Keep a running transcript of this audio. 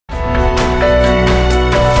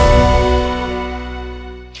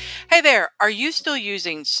Hey there, are you still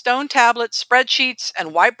using stone tablets, spreadsheets, and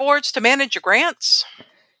whiteboards to manage your grants?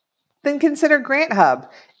 Then consider Grant Hub.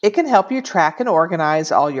 It can help you track and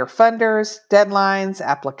organize all your funders, deadlines,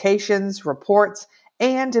 applications, reports,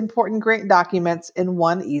 and important grant documents in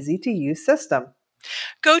one easy to use system.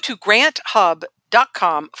 Go to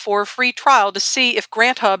granthub.com for a free trial to see if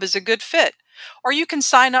Grant Hub is a good fit. Or you can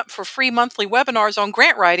sign up for free monthly webinars on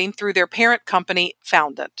grant writing through their parent company,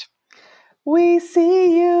 Foundant. We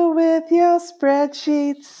see you with your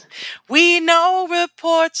spreadsheets. We know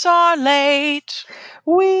reports are late.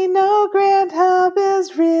 We know Grant Hub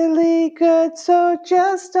is really good, so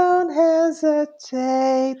just don't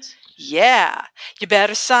hesitate. Yeah, you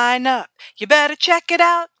better sign up. You better check it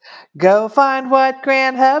out. Go find what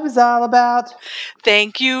Grant Hub is all about.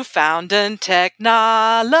 Thank you, Foundant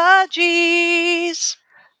Technologies.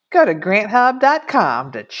 Go to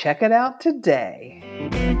granthub.com to check it out today.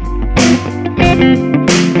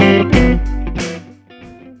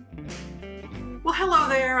 Well, hello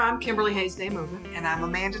there. I'm Kimberly Hayes Day-Moga. And I'm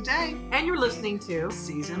Amanda Day. And you're listening to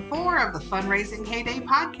Season 4 of the Fundraising Heyday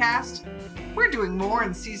podcast. We're doing more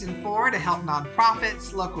in Season 4 to help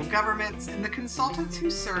nonprofits, local governments, and the consultants who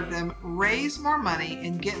serve them raise more money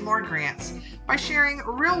and get more grants by sharing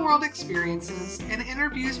real-world experiences and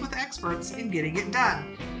interviews with experts in getting it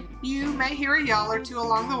done. You may hear a y'all or two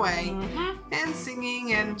along the way, and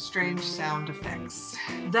singing and strange sound effects.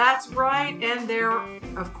 That's right, and there,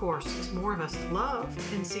 of course, is more of us to love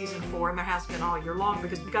in Season 4, and there has been all year long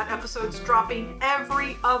because we've got episodes dropping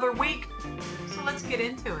every other week. So let's get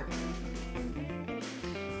into it.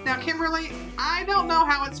 Now, Kimberly, I don't know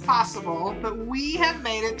how it's possible, but we have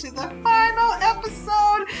made it to the final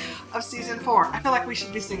episode of Season 4. I feel like we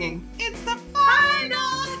should be singing, "It's the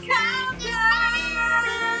final countdown!"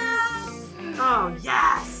 Oh,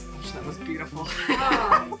 yes! Gosh, that was beautiful.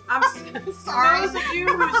 Oh, I'm sorry. Those of you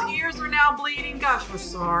whose ears are now bleeding, gosh, we're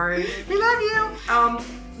sorry. We love you.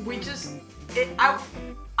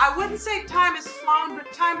 I wouldn't say time has flown,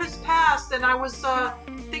 but time has passed, and I was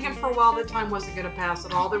thinking for a while that time wasn't going to pass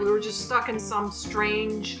at all, that we were just stuck in some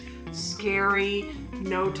strange, scary,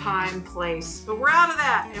 no time place. But we're out of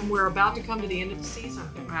that, and we're about to come to the end of the season.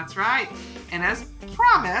 That's right. And as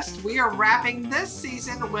promised, we are wrapping this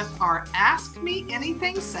season with our Ask Me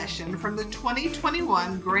Anything session from the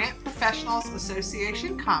 2021 Grant Professionals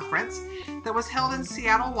Association Conference that was held in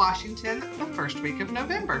Seattle, Washington, the first week of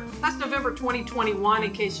November. That's November 2021,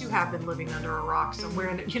 in case you have been living under a rock somewhere.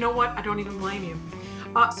 And you know what? I don't even blame you.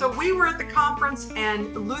 So we were at the conference,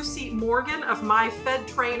 and Lucy Morgan of My Fed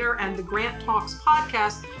Trainer and the Grant Talks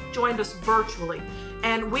podcast joined us virtually.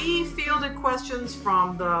 And we fielded questions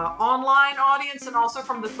from the online audience and also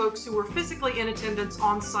from the folks who were physically in attendance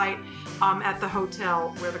on site at the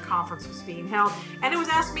hotel where the conference was being held. And it was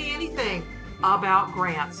Ask Me Anything about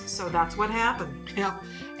grants. So that's what happened. Yep.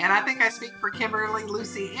 And I think I speak for Kimberly,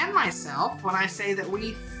 Lucy, and myself when I say that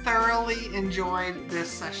we thoroughly enjoyed this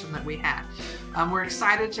session that we had. We're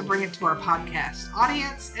excited to bring it to our podcast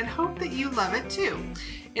audience and hope that you love it too.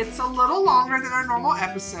 It's a little longer than our normal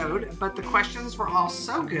episode, but the questions were all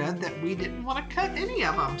so good that we didn't want to cut any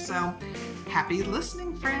of them. So happy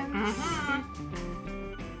listening, friends.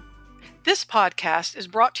 This podcast is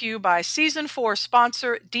brought to you by Season 4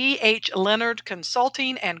 sponsor D.H. Leonard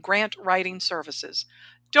Consulting and Grant Writing Services.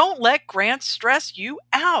 Don't let grants stress you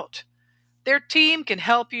out. Their team can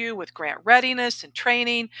help you with grant readiness and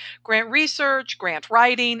training, grant research, grant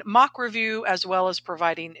writing, mock review, as well as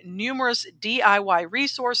providing numerous DIY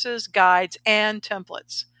resources, guides, and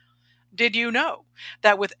templates. Did you know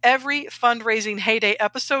that with every Fundraising Heyday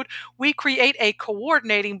episode, we create a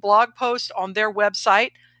coordinating blog post on their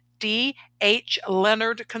website,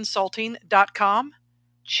 dhleonardconsulting.com?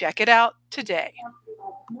 Check it out today.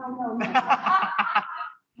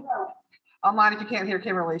 Online, if you can't hear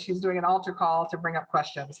Kimberly, she's doing an altar call to bring up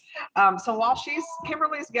questions. So while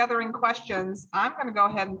Kimberly's gathering questions, I'm going to go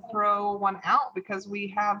ahead and throw one out because we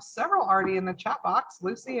have several already in the chat box.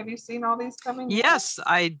 Lucy, have you seen all these coming? Yes,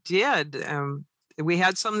 I did. We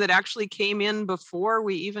had some that actually came in before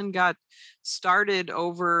we even got started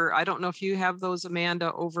over. I don't know if you have those,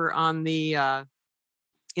 Amanda, over on the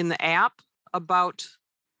in the app about.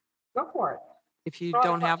 Go for it. If you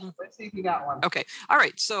don't have them. Let's see if you got one. Okay. All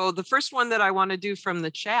right. So the first one that I want to do from the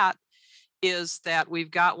chat is that we've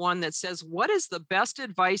got one that says, what is the best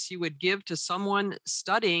advice you would give to someone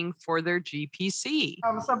studying for their GPC?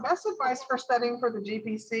 So best advice for studying for the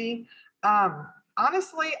GPC,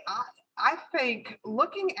 honestly, I think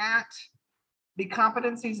looking at the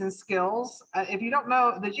competencies and skills, if you don't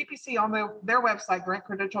know, the GPC on their website,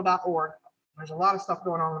 grantcredential.org, there's a lot of stuff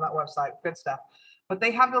going on that website, good stuff. But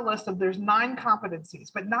they have the list of there's 9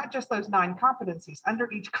 competencies, but not just those 9 competencies. Under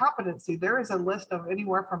each competency, there is a list of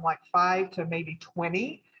anywhere from like 5 to maybe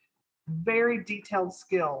 20 very detailed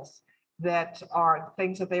skills that are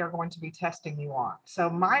things that they are going to be testing you on. So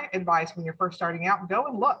my advice when you're first starting out, go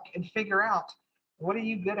and look and figure out, what are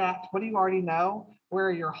you good at? What do you already know? Where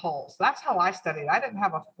are your holes? That's how I studied. I didn't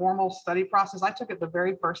have a formal study process. I took it the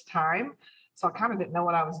very first time. So I kind of didn't know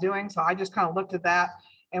what I was doing. So I just kind of looked at that.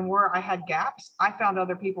 And where I had gaps, I found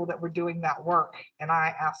other people that were doing that work. And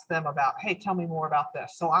I asked them about, hey, tell me more about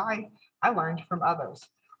this. So I learned from others.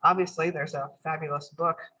 Obviously, there's a fabulous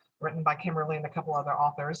book written by Kimberly and a couple other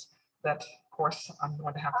authors that, of course, I'm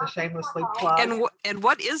going to have to shamelessly plug. And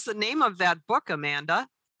what is the name of that book, Amanda?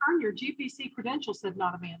 Earn Your GPC Credential, said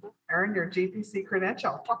not Amanda. Earn Your GPC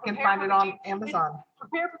Credential. You can find it on Amazon.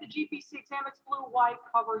 Prepare for the GPC exam. It's blue, white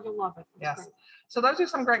cover. You'll love it. It's yes. Great. So those are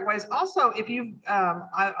some great ways. Also, if you,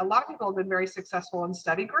 a lot of people have been very successful in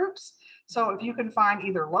study groups. So if you can find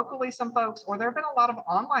either locally some folks, or there have been a lot of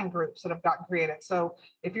online groups that have gotten created. So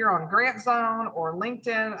if you're on Grant Zone or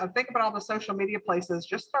LinkedIn, think about all the social media places,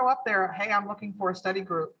 just throw up there, hey, I'm looking for a study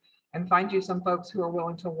group, and find you some folks who are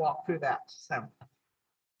willing to walk through that. So.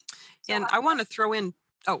 And I want to throw in,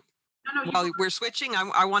 while we're switching,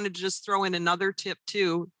 I wanted to just throw in another tip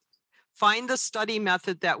too. Find the study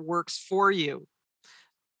method that works for you.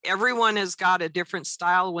 Everyone has got a different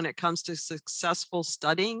style when it comes to successful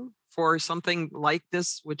studying for something like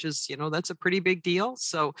this, which is, that's a pretty big deal.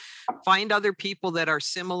 So find other people that are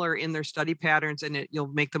similar in their study patterns, and you'll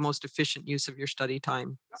make the most efficient use of your study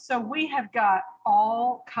time. So we have got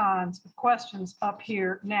all kinds of questions up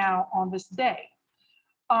here now on this day.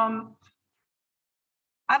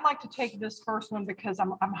 I'd like to take this first one because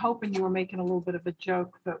I'm hoping you were making a little bit of a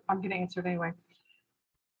joke, but I'm going to answer it anyway.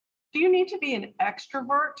 Do you need to be an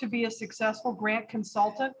extrovert to be a successful grant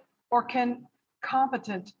consultant, or can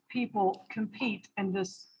competent people compete in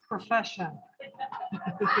this profession?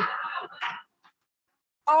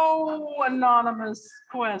 Oh, anonymous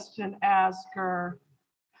question asker.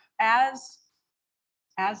 As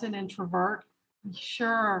an introvert,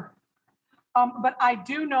 sure. But I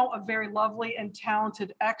do know a very lovely and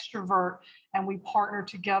talented extrovert, and we partner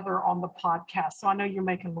together on the podcast. So I know you're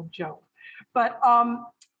making a little joke, but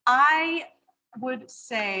I would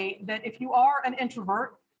say that if you are an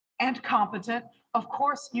introvert and competent, of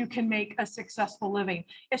course you can make a successful living.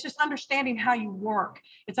 It's just understanding how you work.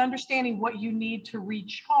 It's understanding what you need to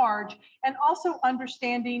recharge, and also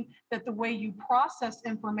understanding that the way you process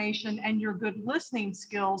information and your good listening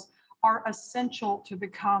skills are essential to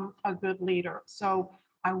become a good leader. So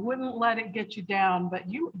I wouldn't let it get you down, but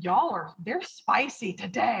they're spicy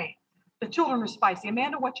today. The children are spicy.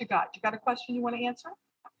 Amanda, what you got? You got a question you want to answer?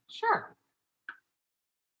 Sure.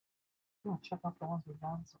 Check out the ones we've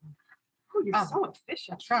done. Oh, you're so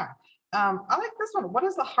efficient. Try. I like this one. What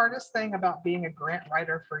is the hardest thing about being a grant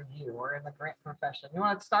writer for you, or in the grant profession? You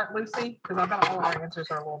want to start, Lucy? Because I bet all of our answers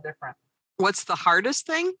are a little different. What's the hardest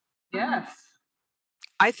thing? Yes.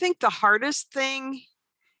 I think the hardest thing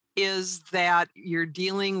is that you're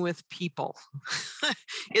dealing with people.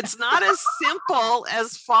 It's not as simple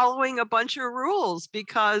as following a bunch of rules,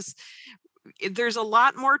 because there's a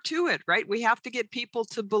lot more to it, right? We have to get people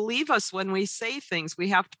to believe us when we say things. We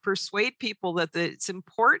have to persuade people that it's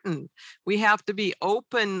important. We have to be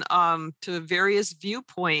open to various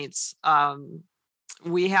viewpoints.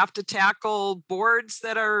 We have to tackle boards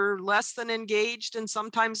that are less than engaged. And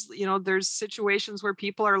sometimes, there's situations where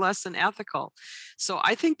people are less than ethical. So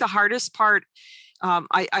I think the hardest part,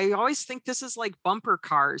 I always think this is like bumper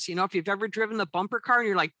cars. If you've ever driven the bumper car and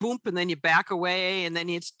you're like, boom, and then you back away and then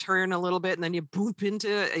you turn a little bit and then you boom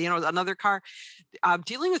into, another car.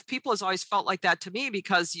 Dealing with people has always felt like that to me,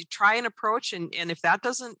 because you try an approach and if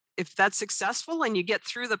that's successful and you get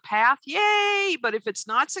through the path, yay. But if it's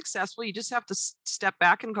not successful, you just have to step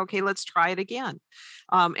back and go, okay, let's try it again.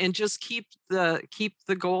 And just keep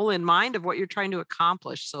the goal in mind of what you're trying to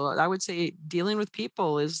accomplish. So I would say dealing with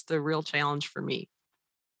people is the real challenge for me.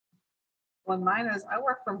 Well, mine is, I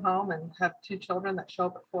work from home and have 2 children that show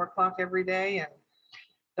up at 4:00 every day and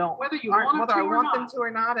whether I want them to or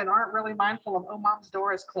not, and aren't really mindful of, mom's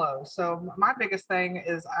door is closed. So my biggest thing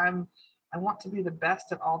is I want to be the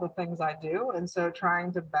best at all the things I do. And so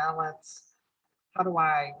trying to balance, how do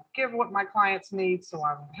I give what my clients need, so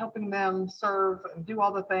I'm helping them serve and do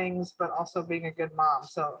all the things, but also being a good mom.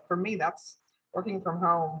 So for me, that's working from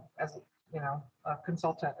home as a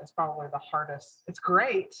consultant is probably the hardest. It's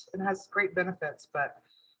great. It has great benefits, but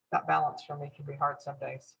that balance for me can be hard some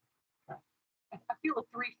days. I feel a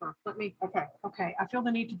threefer. Okay. I feel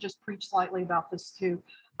the need to just preach slightly about this too.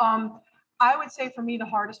 I would say for me, the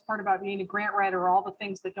hardest part about being a grant writer are all the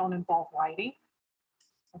things that don't involve writing.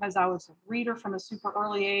 Because I was a reader from a super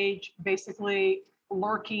early age, basically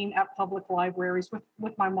lurking at public libraries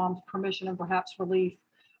with my mom's permission and perhaps relief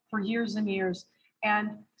for years and years.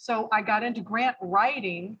 And so I got into grant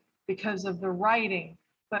writing because of the writing,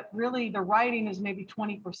 but really the writing is maybe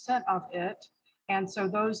 20% of it. And so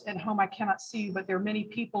those at home, I cannot see, but there are many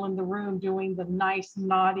people in the room doing the nice,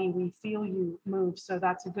 naughty, we feel you move. So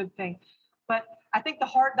that's a good thing. But I think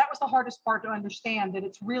that was the hardest part to understand, that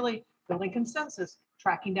it's really building consensus,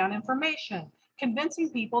 tracking down information, convincing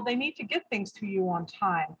people they need to get things to you on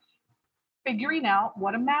time, figuring out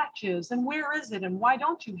what a match is and where is it and why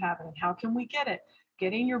don't you have it and how can we get it,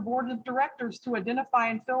 getting your board of directors to identify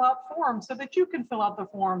and fill out forms so that you can fill out the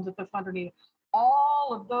forms that the funder needs. All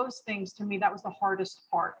of those things, to me, that was the hardest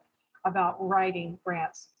part about writing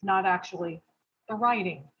grants, not actually the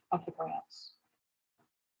writing of the grants.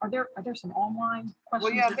 Are there some online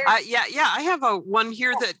questions? Well, yeah, I have a one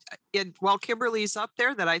here that while Kimberly's up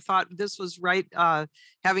there, that I thought this was right,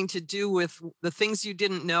 having to do with the things you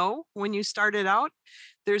didn't know when you started out.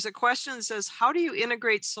 There's a question that says, how do you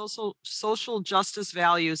integrate social justice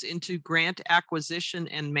values into grant acquisition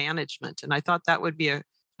and management? And I thought that would be a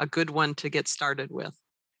good one to get started with.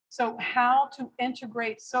 So how to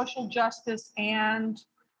integrate social justice and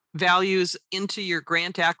values into your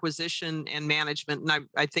grant acquisition and management. And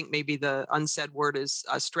I think maybe the unsaid word is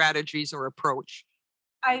strategies or approach.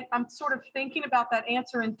 I'm sort of thinking about that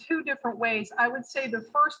answer in two different ways. I would say the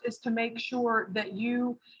first is to make sure that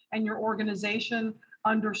you and your organization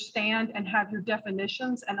understand and have your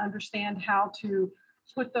definitions and understand how to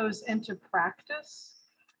put those into practice.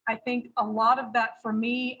 I think a lot of that for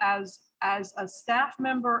me as a staff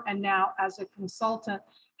member and now as a consultant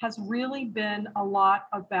has really been a lot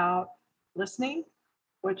about listening,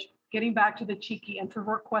 which, getting back to the cheeky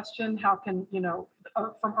introvert question, how can,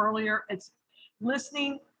 from earlier, it's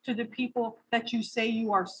listening to the people that you say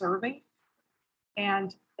you are serving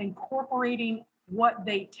and incorporating what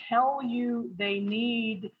they tell you they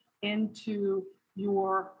need into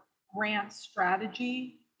your grant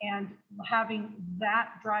strategy, and having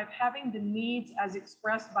that drive, having the needs as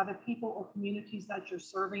expressed by the people or communities that you're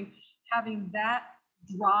serving, having that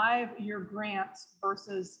drive your grants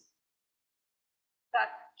versus that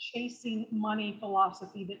chasing money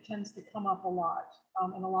philosophy that tends to come up a lot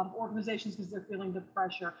in a lot of organizations because they're feeling the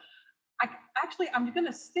pressure. I'm going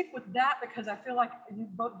to stick with that because I feel like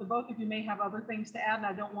the both of you may have other things to add, and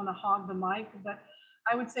I don't want to hog the mic, but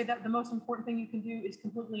I would say that the most important thing you can do is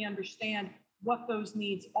completely understand what those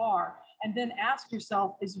needs are, and then ask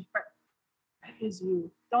yourself,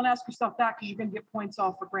 don't ask yourself that because you're going to get points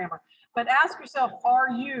off for grammar, but ask yourself,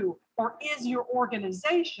 are you or is your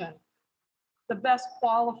organization the best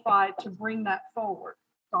qualified to bring that forward?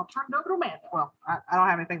 So I'll turn it over to Amanda. Well, I don't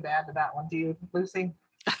have anything to add to that one. Do you, Lucy?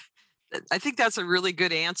 I think that's a really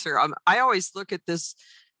good answer. I always look at this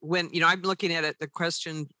when, I'm looking at it, the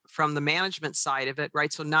question from the management side of it,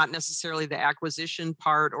 right? So not necessarily the acquisition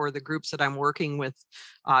part or the groups that I'm working with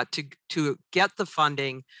to get the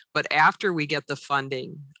funding, but after we get the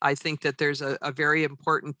funding, I think that there's a very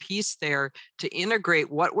important piece there to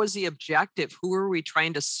integrate what was the objective, who are we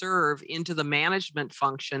trying to serve into the management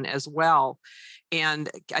function as well. And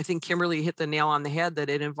I think Kimberly hit the nail on the head that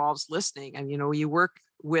it involves listening. And,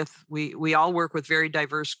 we all work with very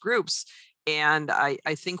diverse groups. And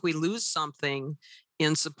I think we lose something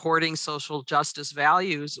in supporting social justice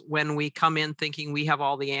values when we come in thinking we have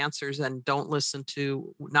all the answers and don't listen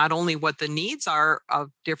to not only what the needs are of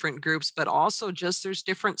different groups, but also just there's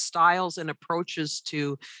different styles and approaches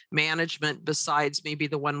to management besides maybe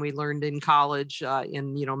the one we learned in college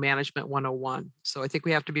in Management 101. So I think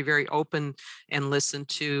we have to be very open and listen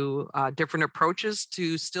to different approaches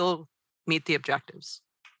to still meet the objectives.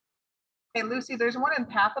 Hey, Lucy, there's one in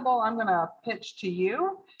Pathable I'm going to pitch to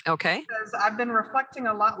you. Okay. Because I've been reflecting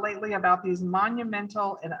a lot lately about these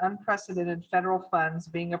monumental and unprecedented federal funds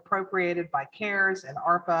being appropriated by CARES and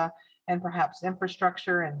ARPA and perhaps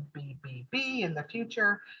infrastructure and BBB in the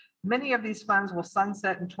future. Many of these funds will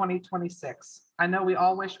sunset in 2026. I know we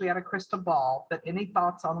all wish we had a crystal ball, but any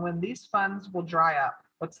thoughts on when these funds will dry up?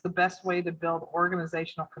 What's the best way to build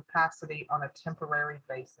organizational capacity on a temporary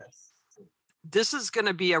basis? This is going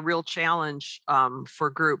to be a real challenge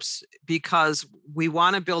for groups because we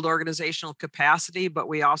want to build organizational capacity, but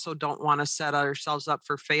we also don't want to set ourselves up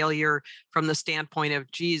for failure from the standpoint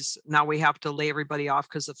of, geez, now we have to lay everybody off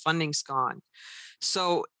because the funding's gone.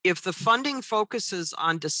 So if the funding focuses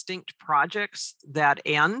on distinct projects that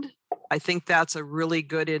end, I think that's a really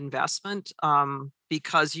good investment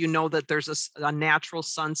because you know that there's a natural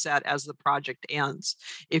sunset as the project ends.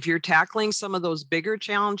 If you're tackling some of those bigger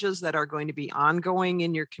challenges that are going to be ongoing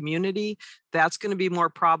in your community, that's going to be more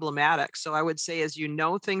problematic. So I would say, as you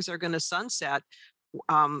know, things are going to sunset.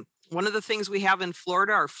 One of the things we have in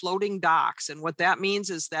Florida are floating docks. And what that means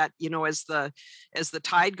is that, as the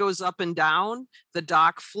tide goes up and down, the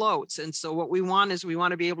dock floats. And so what we want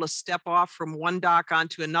to be able to step off from one dock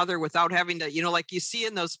onto another without having to, like you see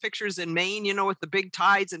in those pictures in Maine, with the big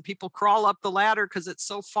tides and people crawl up the ladder because it's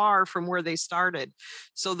so far from where they started.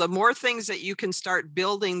 So the more things that you can start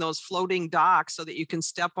building those floating docks so that you can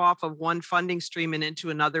step off of one funding stream and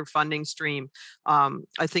into another funding stream,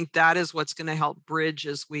 I think that is what's going to help bridge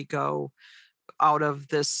as we go out of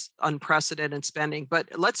this unprecedented spending. But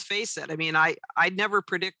let's face it, I mean, I never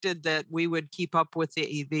predicted that we would keep up with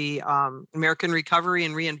the American Recovery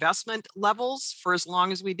and Reinvestment levels for as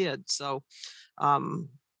long as we did. So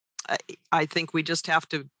I think we just have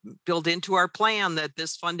to build into our plan that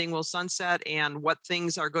this funding will sunset, and what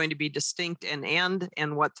things are going to be distinct and end,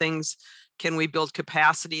 and what things can we build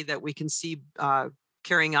capacity that we can see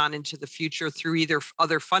carrying on into the future through either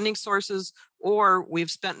other funding sources, or we've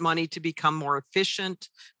spent money to become more efficient.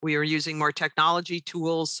 We are using more technology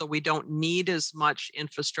tools, so we don't need as much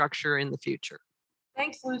infrastructure in the future.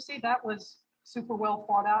 Thanks, Lucy. That was super well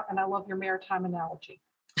thought out, and I love your maritime analogy.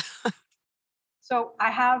 So I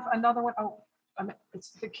have another one. Oh,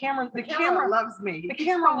 it's the camera. The camera loves me. The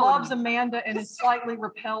camera loves Amanda and is slightly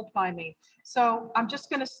repelled by me. So I'm just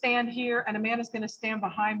going to stand here, and Amanda's going to stand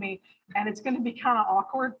behind me, and it's going to be kind of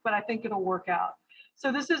awkward, but I think it'll work out.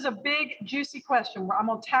 So this is a big, juicy question where I'm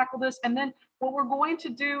going to tackle this. And then what we're going to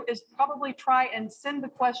do is probably try and send the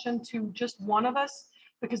question to just one of us,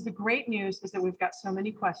 because the great news is that we've got so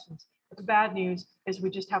many questions. But the bad news is we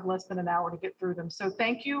just have less than an hour to get through them. So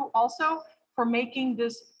thank you also for making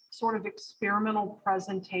this sort of experimental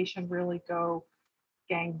presentation really go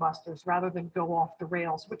gangbusters rather than go off the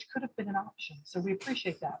rails, which could have been an option. So we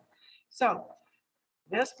appreciate that. So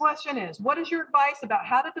this question is, what is your advice about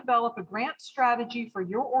how to develop a grant strategy for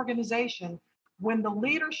your organization when the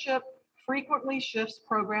leadership frequently shifts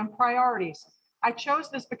program priorities? I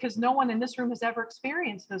chose this because no one in this room has ever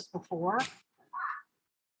experienced this before.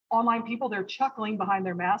 Online people, they're chuckling behind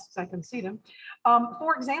their masks. I can see them.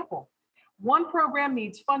 For example, one program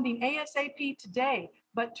needs funding ASAP today,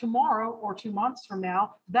 but tomorrow or 2 months from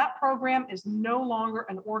now, that program is no longer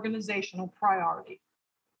an organizational priority.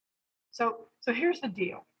 So here's the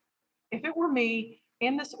deal. If it were me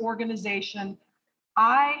in this organization,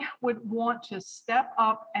 I would want to step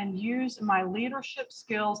up and use my leadership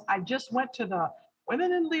skills. I just went to the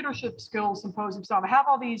Women in Leadership Skills Symposium. So I have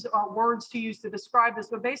all these words to use to describe this,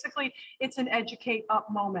 but basically it's an educate up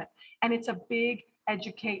moment, and it's a big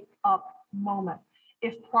educate up moment.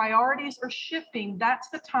 If priorities are shifting, that's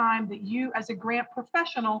the time that you as a grant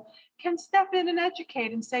professional can step in and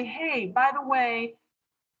educate and say, hey, by the way,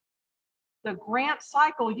 the grant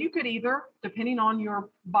cycle, you could either, depending on your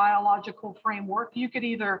biological framework, you could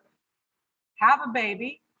either have a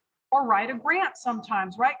baby or write a grant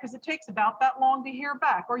sometimes, right? Because it takes about that long to hear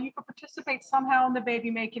back. Or you could participate somehow in the baby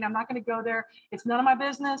making. I'm not going to go there. It's none of my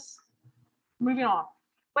business. Moving on.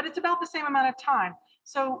 But it's about the same amount of time.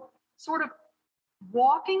 So sort of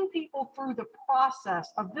walking people through the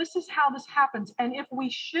process of this is how this happens. And if we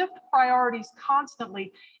shift priorities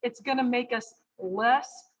constantly, it's going to make us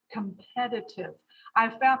less competitive. I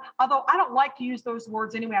found, although I don't like to use those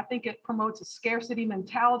words anyway, I think it promotes a scarcity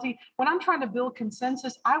mentality. When I'm trying to build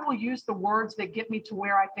consensus, I will use the words that get me to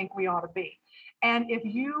where I think we ought to be. And if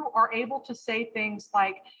you are able to say things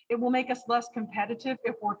like, it will make us less competitive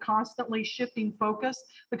if we're constantly shifting focus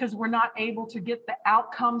because we're not able to get the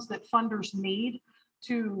outcomes that funders need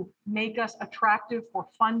to make us attractive for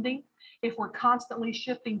funding. If we're constantly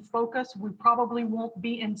shifting focus, we probably won't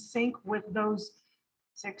be in sync with those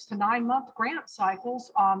 6 to 9 month grant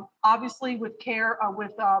cycles. Obviously with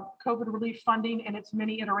COVID relief funding and its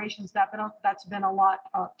many iterations, that's been a lot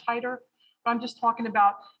tighter. But I'm just talking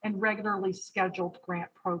about in regularly scheduled grant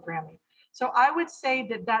programming. So I would say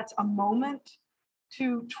that that's a moment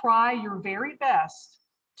to try your very best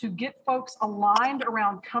to get folks aligned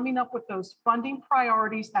around coming up with those funding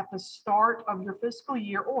priorities at the start of your fiscal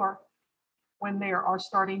year, or when they are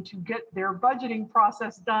starting to get their budgeting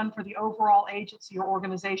process done for the overall agency or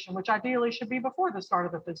organization, which ideally should be before the start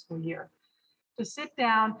of the fiscal year. To sit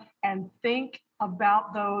down and think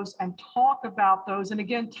about those and talk about those. And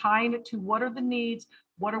again, tying it to what are the needs?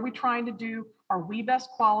 What are we trying to do? Are we best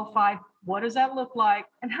qualified? What does that look like?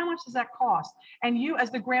 And how much does that cost? And you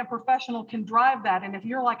as the grant professional can drive that. And if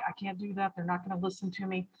you're like, I can't do that, they're not going to listen to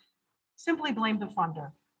me. simply blame the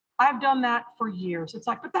funder. I've done that for years. It's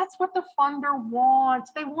like, but that's what the funder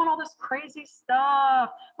wants. They want all this crazy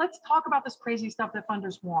stuff. Let's talk about this crazy stuff that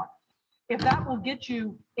funders want. If that will get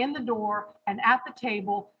you in the door and at the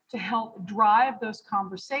table to help drive those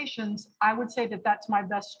conversations, I would say that that's my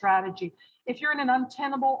best strategy. If you're in an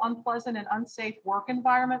untenable, unpleasant, and unsafe work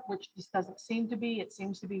environment, which this doesn't seem to be, it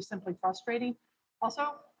seems to be simply frustrating.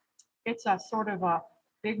 Also, it's a sort of a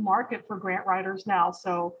big market for grant writers now.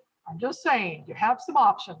 So I'm just saying, you have some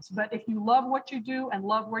options. But if you love what you do and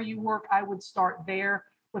love where you work, I would start there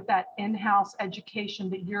with that in-house education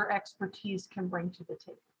that your expertise can bring to the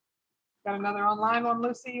table. Got another online one,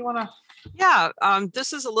 Lucy, you want to? Yeah,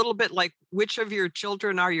 this is a little bit like, which of your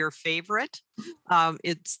children are your favorite?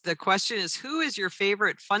 It's the question is, who is your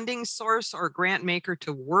favorite funding source or grant maker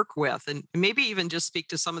to work with? And maybe even just speak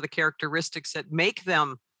to some of the characteristics that make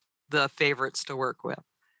them the favorites to work with.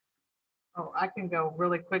 Oh, I can go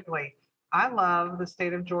really quickly. I love the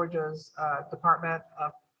state of Georgia's Department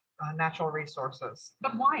of Natural Resources.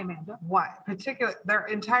 But why, Amanda? Why? Their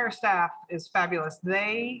entire staff is fabulous.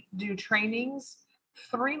 They do trainings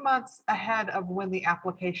 3 months ahead of when the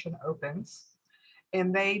application opens.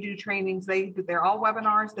 And they do trainings, they're all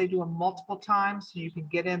webinars. They do them multiple times so you can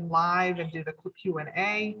get in live and do the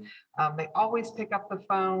Q&A. They always pick up the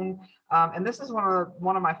phone. And this is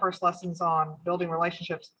one of my first lessons on building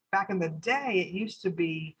relationships. Back in the day, it used to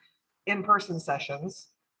be in-person sessions,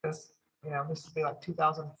 because this would be like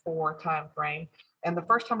 2004 time frame. And the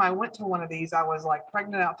first time I went to one of these, I was like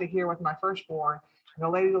pregnant out to here with my firstborn. And the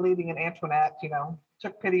lady leading in Antoinette,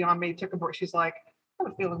 took pity on me, took a break. She's like, I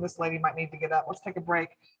have a feeling this lady might need to get up. Let's take a break.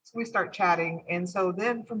 So we start chatting. And so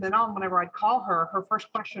then from then on, whenever I'd call her, her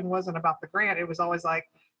first question wasn't about the grant. It was always like,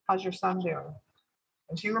 how's your son doing?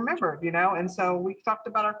 And she remembered, and so we talked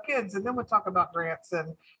about our kids, and then we'd talk about grants.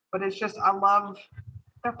 But it's just, I love,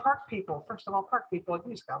 they're park people. First of all, park people,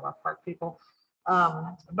 you just gotta love park people.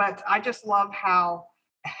 But I just love how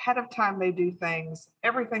ahead of time they do things.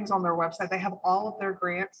 Everything's on their website. They have all of their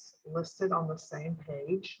grants listed on the same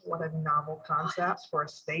page. What a novel concept for a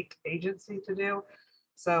state agency to do.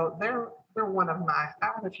 So they're one of my, I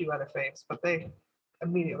have a few other faves, but they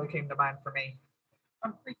immediately came to mind for me.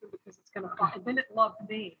 I'm freaking because it's gonna fly. And then it loved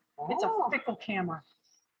me. It's a fickle camera.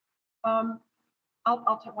 Why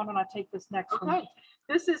don't I take this next one?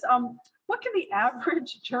 This is what can the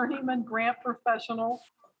average journeyman grant professional,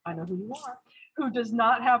 I know who you are, who does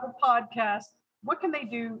not have a podcast, what can they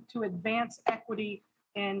do to advance equity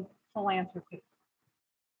in philanthropy?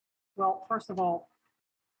 Well, first of all,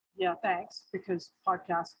 yeah, thanks, because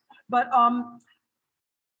podcast. But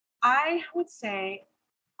I would say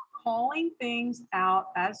calling things out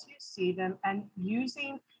as you see them and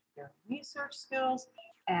using your research skills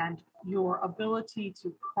and your ability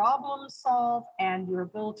to problem solve and your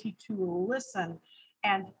ability to listen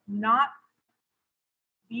and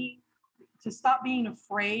stop being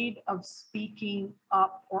afraid of speaking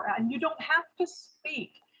up, and you don't have to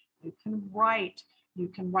speak. You can write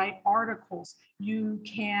articles, you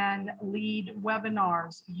can lead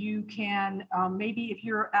webinars, you can maybe if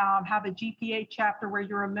you're have a GPA chapter where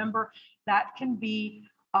you're a member, that can be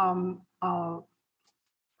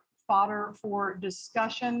fodder for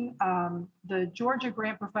discussion. The Georgia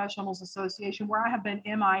Grant Professionals Association, where I have been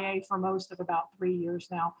MIA for most of about 3 years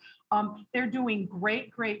now, they're doing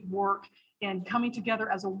great work in coming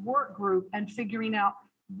together as a work group and figuring out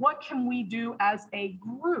what can we do as a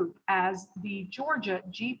group, as the Georgia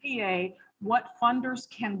GPA, what funders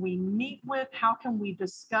can we meet with, how can we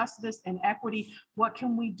discuss this in equity, what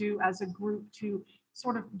can we do as a group to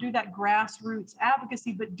sort of do that grassroots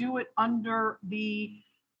advocacy, but do it under the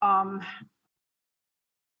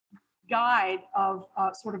guide of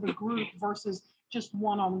sort of a group versus just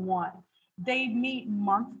one-on-one. They meet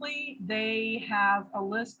monthly. They have a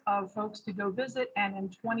list of folks to go visit. And in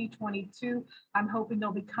 2022, I'm hoping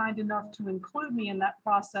they'll be kind enough to include me in that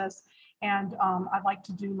process. And I'd like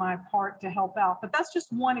to do my part to help out. But that's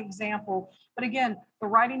just one example. But again, the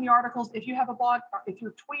writing the articles, if you have a blog, if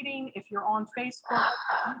you're tweeting, if you're on Facebook,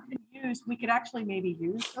 we could actually maybe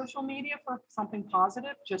use social media for something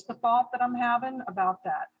positive. Just a thought that I'm having about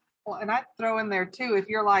that. Well, and I'd throw in there too, if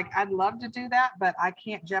you're like, I'd love to do that, but I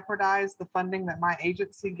can't jeopardize the funding that my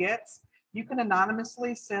agency gets, you can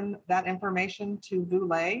anonymously send that information to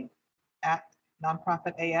Voulay at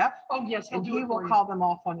Nonprofit AF. Oh, yes. And he will call them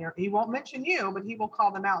off on he won't mention you, but he will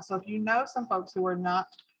call them out. So if you know some folks who are not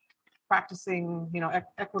practicing,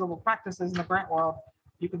 equitable practices in the grant world,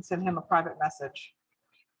 you can send him a private message.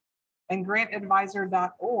 And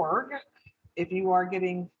grantadvisor.org, if you are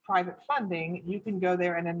getting private funding, you can go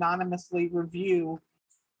there and anonymously review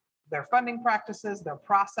their funding practices, their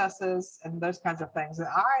processes, and those kinds of things. And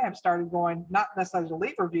I have started going, not necessarily to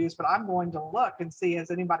leave reviews, but I'm going to look and see, has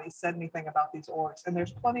anybody said anything about these orgs? And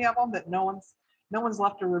there's plenty of them that no one's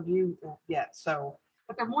left a review yet. So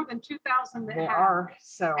But there are more than 2,000 that there have. are.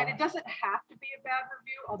 So And it doesn't have to be a bad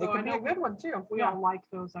review, it although I could be know a good one too. we all like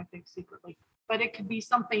those, I think, secretly. But it could be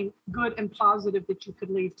something good and positive that you could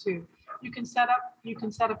leave too. You can set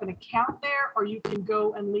up an account there, or you can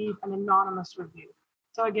go and leave an anonymous review.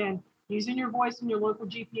 So again, using your voice in your local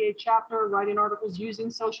GPA chapter, writing articles,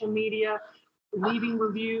 using social media, leaving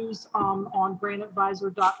reviews on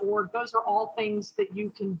grantadvisor.org. Those are all things that you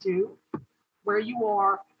can do where you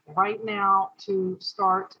are right now to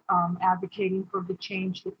start advocating for the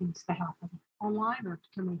change that needs to happen. Online, or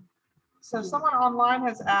can we? So someone online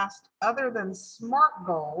has asked, other than SMART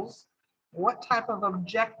goals, what type of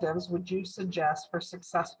objectives would you suggest for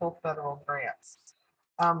successful federal grants?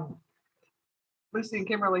 Lucy and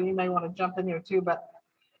Kimberly, you may want to jump in here too, but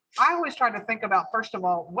I always try to think about, first of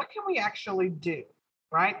all, what can we actually do,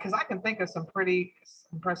 right? Because I can think of some pretty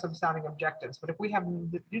impressive sounding objectives, but if we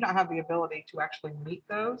do not have the ability to actually meet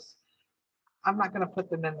those, I'm not going to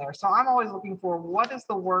put them in there. So I'm always looking for, what is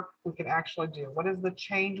the work we can actually do? What is the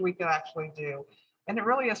change we can actually do? And it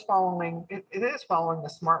really is following, it is following the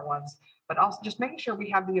SMART ones, but also just making sure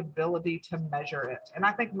we have the ability to measure it. And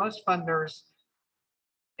I think most funders,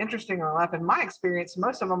 interesting enough, in my experience,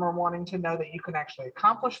 most of them are wanting to know that you can actually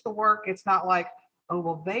accomplish the work. It's not like, oh,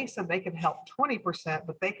 well, they said they can help 20%,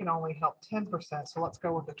 but they can only help 10%. So let's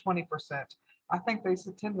go with the 20%. I think they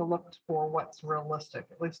tend to look for what's realistic,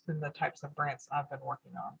 at least in the types of grants I've been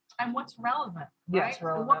working on. And what's relevant, Yes, right?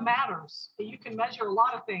 relevant. And what matters. You can measure a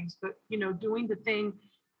lot of things, but doing the thing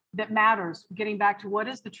that matters, getting back to what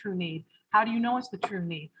is the true need? How do you know it's the true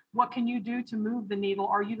need? What can you do to move the needle?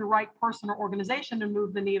 Are you the right person or organization to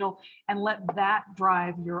move the needle, and let that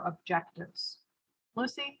drive your objectives?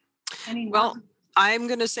 Lucy, any Well, words? I'm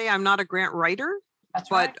going to say I'm not a grant writer, That's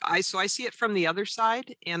but right. I see it from the other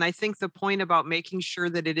side. And I think the point about making sure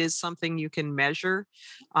that it is something you can measure.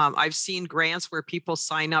 I've seen grants where people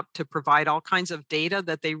sign up to provide all kinds of data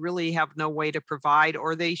that they really have no way to provide,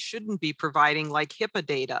 or they shouldn't be providing, like HIPAA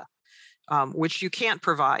data, which you can't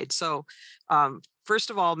provide. So first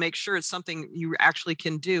of all, make sure it's something you actually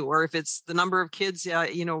can do. Or if it's the number of kids,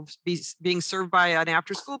 being served by an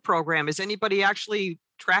after-school program, is anybody actually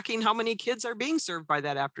tracking how many kids are being served by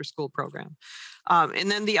that after-school program?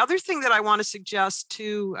 And then the other thing that I want to suggest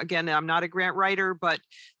too, again, I'm not a grant writer, but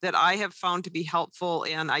that I have found to be helpful,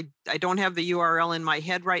 and I don't have the URL in my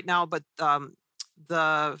head right now, but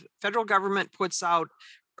the federal government puts out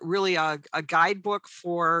really a guidebook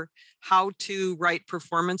for how to write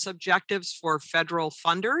performance objectives for federal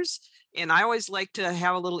funders. And I always like to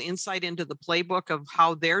have a little insight into the playbook of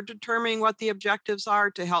how they're determining what the objectives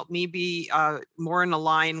are to help me be more in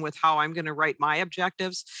line with how I'm going to write my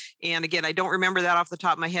objectives. And again, I don't remember that off the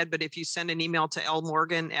top of my head, but if you send an email to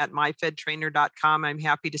lmorgan@myfedtrainer.com, I'm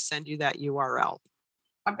happy to send you that URL.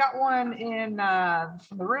 I've got one in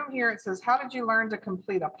from the room here. It says, how did you learn to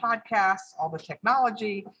complete a podcast? All the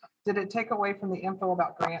technology. Did it take away from the info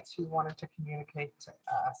about grants you wanted to communicate to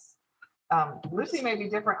us? Lucy may be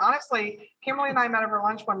different. Honestly, Kimberly and I met over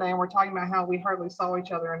lunch one day and we're talking about how we hardly saw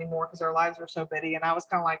each other anymore because our lives were so busy. And I was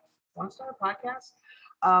kind of like, want to start a podcast?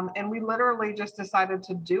 And we literally just decided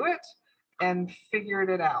to do it and figured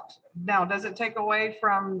it out. Now, does it take away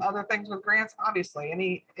from other things with grants? Obviously,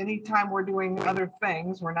 anytime we're doing other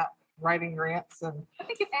things, we're not writing grants. And I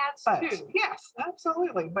think it adds too. Yes,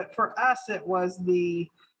 absolutely. But for us, it was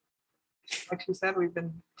like she said, we've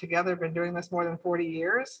been together, been doing this more than 40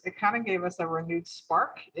 years. It kind of gave us a renewed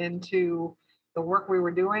spark into the work we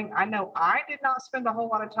were doing. I know I did not spend a whole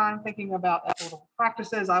lot of time thinking about equitable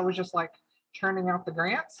practices. I was just like churning out the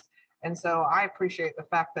grants. And so I appreciate the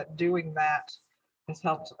fact that doing that has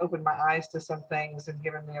helped open my eyes to some things and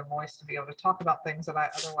given me a voice to be able to talk about things that I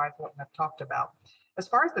otherwise wouldn't have talked about. As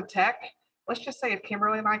far as the tech, let's just say if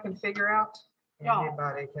Kimberly and I can figure out,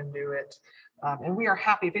 anybody can do it. And we are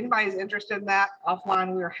happy. If anybody's interested in that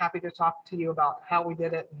offline, we are happy to talk to you about how we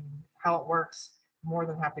did it and how it works. More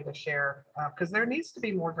than happy to share because there needs to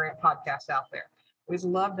be more grant podcasts out there. We'd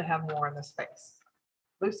love to have more in this space.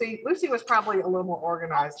 Lucy was probably a little more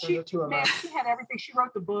organized than the two of us. She had everything. She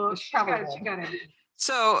wrote the book. She got everything.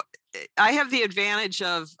 So I have the advantage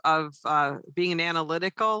of being an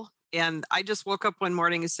analytical, and I just woke up one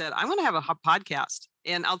morning and said, I'm going to have a podcast.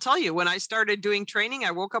 And I'll tell you, when I started doing training,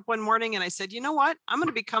 I woke up one morning and I said, you know what? I'm going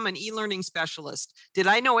to become an e-learning specialist. Did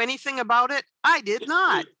I know anything about it? I did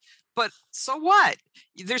not. But so what?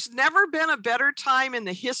 There's never been a better time in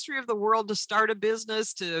the history of the world to start a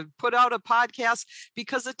business, to put out a podcast,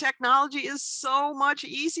 because the technology is so much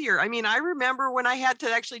easier. I mean, I remember when I had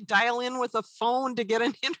to actually dial in with a phone to get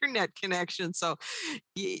an internet connection. So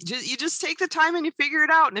you just take the time and you figure it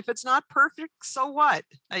out. And if it's not perfect, so what?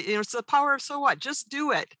 It's the power of so what? Just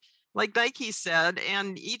do it. Like Nike said,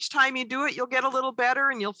 and each time you do it, you'll get a little better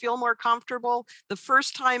and you'll feel more comfortable. The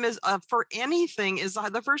first time is for anything is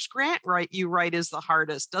the first grant you write is the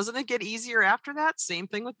hardest. Doesn't it get easier after that? Same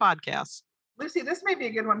thing with podcasts. Lucy, this may be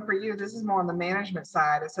a good one for you. This is more on the management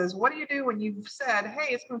side. It says, what do you do when you've said,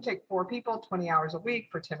 hey, it's going to take 4 people, 20 hours a week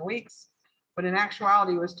for 10 weeks, but in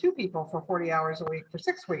actuality, it was 2 people for 40 hours a week for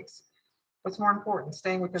 6 weeks? What's more important,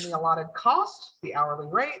 staying within the allotted cost, the hourly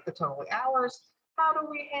rate, the total hours? How do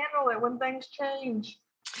we handle it when things change?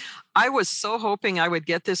 I was so hoping I would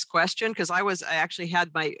get this question, because I actually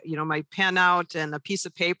had my pen out and a piece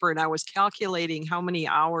of paper, and I was calculating how many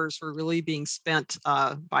hours were really being spent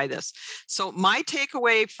by this. So my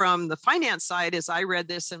takeaway from the finance side is I read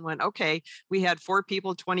this and went, okay, we had 4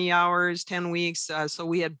 people, 20 hours, 10 weeks. So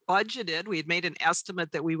we had made an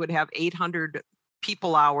estimate that we would have 800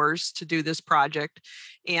 people hours to do this project.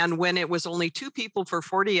 And when it was only 2 people for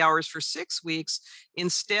 40 hours for 6 weeks,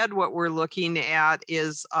 instead, what we're looking at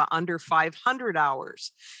is under 500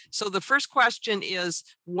 hours. So the first question is,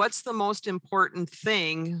 what's the most important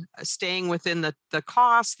thing? Staying within the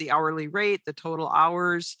cost, the hourly rate, the total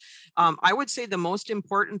hours. I would say the most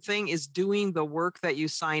important thing is doing the work that you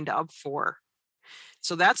signed up for.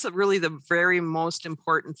 So that's really the very most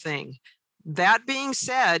important thing. That being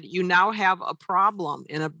said, you now have a problem,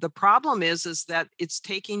 and the problem is that it's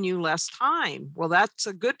taking you less time. Well, that's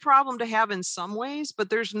a good problem to have in some ways, but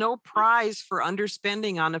there's no prize for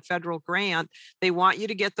underspending on a federal grant. They want you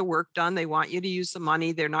to get the work done. They want you to use the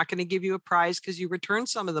money. They're not going to give you a prize because you return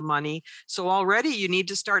some of the money. So already you need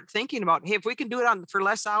to start thinking about, hey, if we can do it for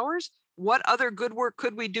less hours, what other good work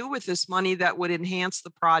could we do with this money that would enhance the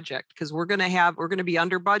project? Because we're going to be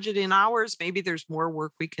under budget in hours. Maybe there's more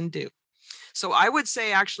work we can do. So I would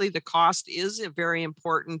say actually the cost is very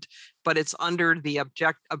important, but it's under the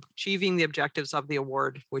achieving the objectives of the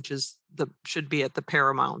award, which should be at the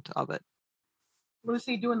paramount of it.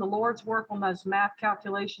 Lucy, doing the Lord's work on those math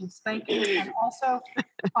calculations. Thank you. And also,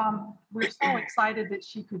 we're so excited that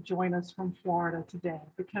she could join us from Florida today,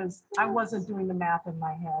 because I wasn't doing the math in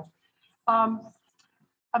my head.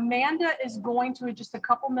 Amanda is going to, in just a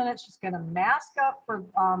couple minutes, she's going to mask up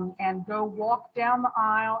and go walk down the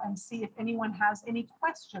aisle and see if anyone has any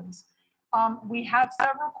questions. We have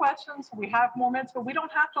several questions. We have more minutes, but we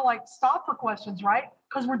don't have to stop for questions, right?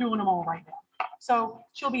 Because we're doing them all right now. So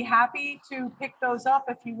she'll be happy to pick those up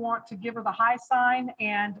if you want to give her the high sign.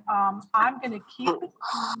 And I'm going to keep it.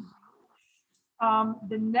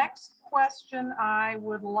 The next question I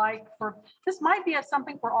would like this might be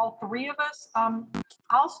something for all 3 of us.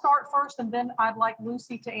 I'll start first, and then I'd like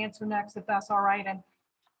Lucy to answer next, if that's all right. And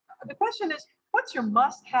the question is, what's your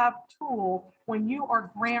must-have tool when you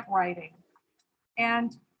are grant writing?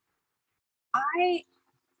 And I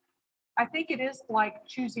think it is like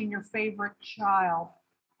choosing your favorite child.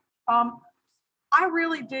 I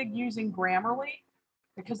really dig using Grammarly,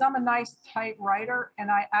 because I'm a nice tight writer,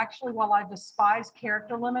 and I actually, while I despise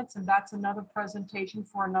character limits, and that's another presentation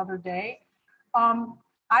for another day,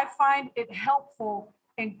 I find it helpful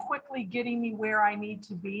in quickly getting me where I need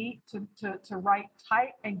to be to write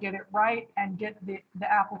tight and get it right and get the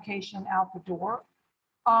application out the door.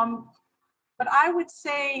 But I would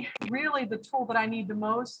say really the tool that I need the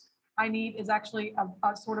most, is actually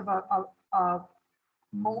a sort of a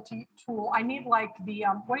multi-tool. I need the,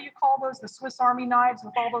 what do you call those? The Swiss Army knives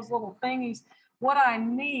with all those little thingies. What I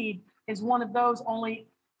need is one of those, only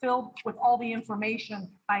filled with all the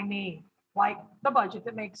information I need, like the budget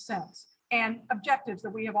that makes sense, and objectives that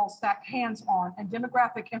we have all stacked hands on, and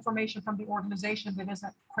demographic information from the organization that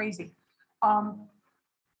isn't crazy.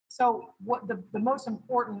 So what the most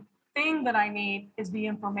important thing that I need is the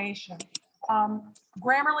information.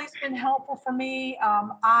 Grammarly's been helpful for me.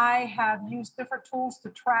 I have used different tools to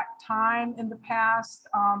track time in the past,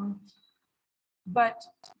 but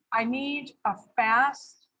I need a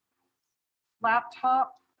fast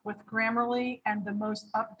laptop with Grammarly and the most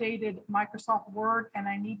updated Microsoft Word, and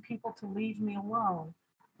I need people to leave me alone.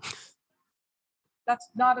 That's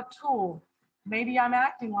not a tool. Maybe I'm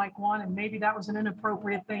acting like one, and maybe that was an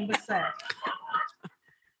inappropriate thing to say.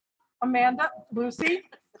 Amanda, Lucy,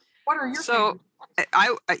 what are your favorites?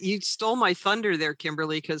 You stole my thunder there,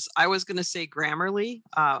 Kimberly, because I was going to say Grammarly.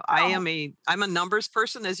 I'm a numbers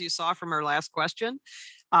person, as you saw from our last question.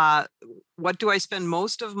 What do I spend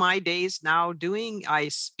most of my days now doing? I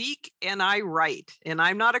speak and I write. And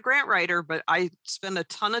I'm not a grant writer, but I spend a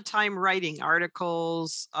ton of time writing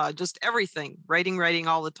articles, just everything, writing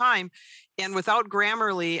all the time. And without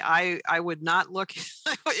Grammarly, I would not look,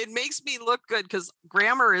 it makes me look good because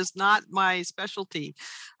grammar is not my specialty.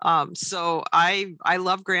 So I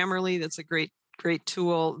love Grammarly. That's a great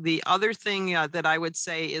tool. The other thing that I would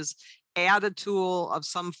say is add a tool of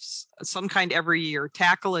some kind every year,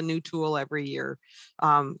 tackle a new tool every year.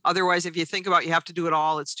 Otherwise, if you think about you have to do it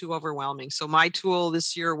all, it's too overwhelming. So my tool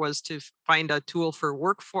this year was to find a tool for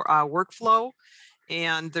workflow.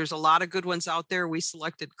 And there's a lot of good ones out there. We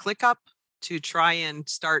selected ClickUp to try and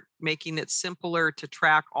start making it simpler to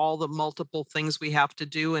track all the multiple things we have to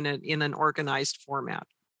do in an organized format.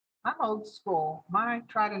 I'm old school. My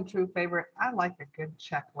tried and true favorite, I like a good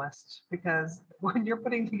checklist, because when you're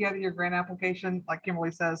putting together your grant application, like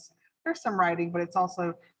Kimberly says, there's some writing, but it's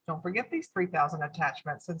also, don't forget these 3,000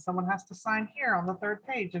 attachments, and someone has to sign here on the third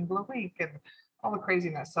page in Blue Week and all the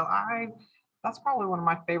craziness. So that's probably one of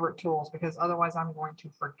my favorite tools, because otherwise I'm going to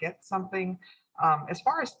forget something. As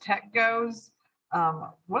far as tech goes,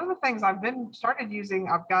 one of the things I've started using,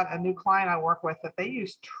 I've got a new client I work with that they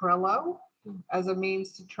use Trello as a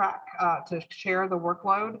means to track, to share the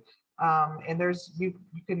workload. And you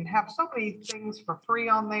can have so many things for free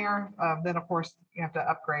on there. Then of course you have to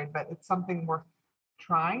upgrade, but it's something worth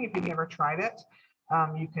trying if you've never tried it.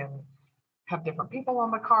 You can have different people on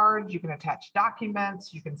the cards. You can attach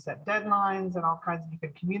documents. You can set deadlines and all kinds. You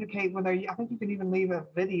can communicate with them. I think you can even leave a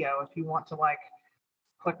video if you want to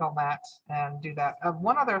click on that and do that.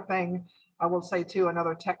 One other thing I will say too,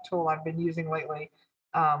 another tech tool I've been using lately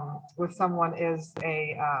with someone is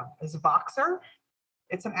Voxer.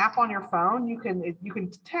 It's an app on your phone. You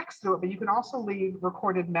can text through it, but you can also leave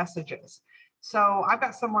recorded messages. So I've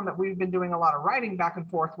got someone that we've been doing a lot of writing back and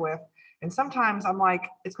forth with, and sometimes I'm like,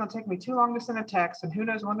 it's going to take me too long to send a text, and who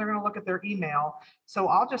knows when they're going to look at their email. So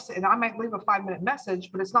and I might leave a 5-minute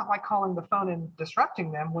message, but it's not like calling the phone and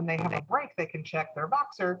disrupting them. When they have a break, they can check their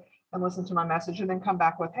Voxer and listen to my message and then come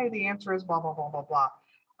back with, hey, the answer is blah, blah, blah, blah, blah.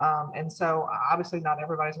 And so obviously not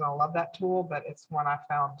everybody's going to love that tool, but it's one I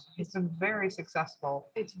found it's been very successful.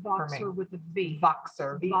 It's Voxer with a V.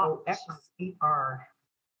 Voxer, Voxer.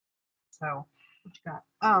 So what you got?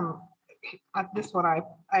 This one I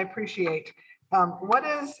appreciate. What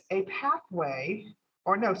is a pathway,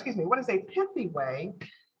 what is a pithy way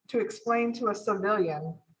to explain to a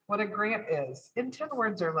civilian what a grant is in 10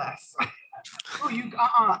 words or less? Oh,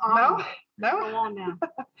 No? Go on now.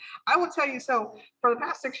 I will tell you, so for the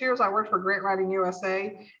past 6 years, I worked for Grant Writing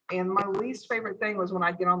USA, and my least favorite thing was when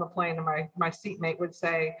I'd get on the plane and my seatmate would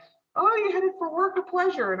say, oh, you headed for work or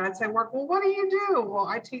pleasure? And I'd say, work. Well, what do you do? Well,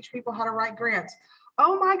 I teach people how to write grants.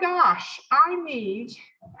 Oh my gosh, I need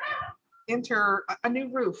enter a new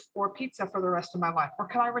roof or pizza for the rest of my life, or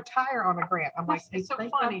can I retire on a grant? I'm like, it's so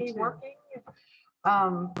think funny I'll be too. working?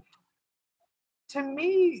 To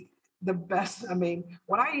me, the best,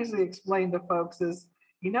 what I usually explain to folks is,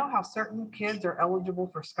 you know how certain kids are eligible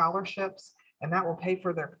for scholarships and that will pay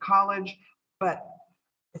for their college, but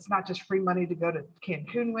it's not just free money to go to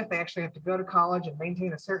Cancun with. They actually have to go to college and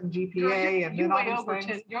maintain a certain GPA and then all these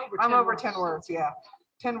things. I'm over 10 words. Yeah.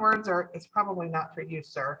 10 words it's probably not for you,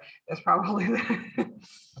 sir. It's probably, I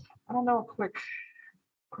don't know, a quick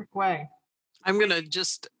way. I'm going to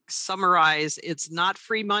just summarize. It's not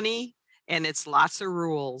free money and it's lots of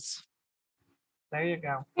rules. There you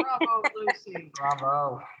go. Bravo, Lucy.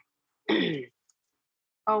 Bravo.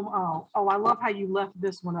 Oh, I love how you left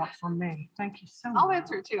this one up for me. Thank you so much. I'll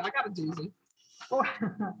answer it too. I got a doozy. What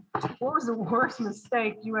was the worst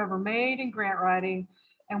mistake you ever made in grant writing,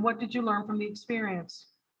 and what did you learn from the experience?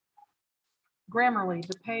 Grammarly,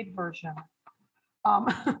 the paid version.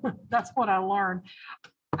 That's what I learned.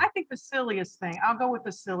 I think the silliest thing, I'll go with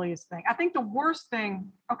the silliest thing. I think the worst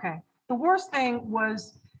thing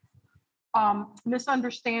was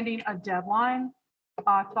misunderstanding a deadline.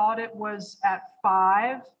 I thought it was at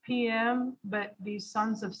 5 p.m., but these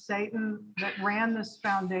sons of Satan that ran this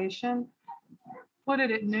foundation put it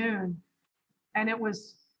at noon. And it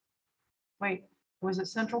was, was it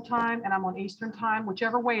Central Time? And I'm on Eastern Time,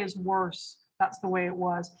 whichever way is worse. That's the way it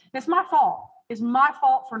was. It's my fault. It's my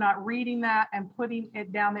fault for not reading that and putting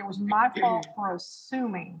it down there. It was my fault for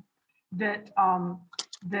assuming that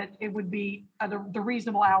that it would be the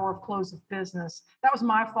reasonable hour of close of business. That was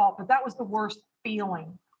my fault, but that was the worst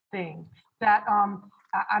feeling thing. That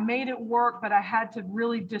I made it work, but I had to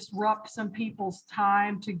really disrupt some people's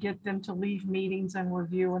time to get them to leave meetings and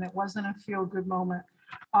review, and it wasn't a feel-good moment.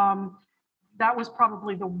 That was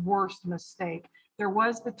probably the worst mistake. There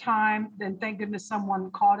was the time, then thank goodness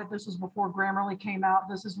someone caught it. This was before Grammarly came out.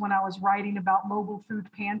 This is when I was writing about mobile food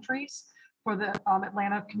pantries for the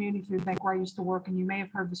Atlanta Community Food Bank where I used to work. And you may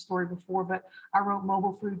have heard the story before, but I wrote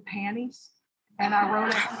mobile food panties. And I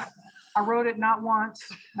wrote it not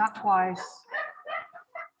once, not twice,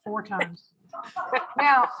 4 times.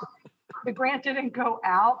 Now, the grant didn't go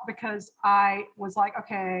out because I was like,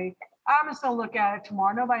 okay, I'm just gonna look at it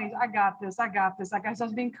tomorrow. I got this. I guess I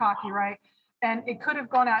was being cocky, right? And it could have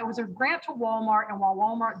gone out. It was a grant to Walmart, and while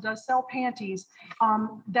Walmart does sell panties,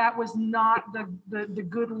 that was not the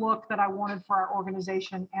good look that I wanted for our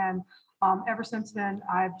organization. And ever since then,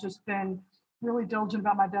 I've just been really diligent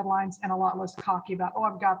about my deadlines and a lot less cocky about, oh,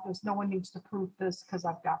 I've got this. No one needs to prove this because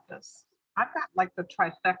I've got this. I've got like the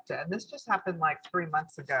trifecta, and this just happened like 3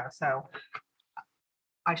 months ago. So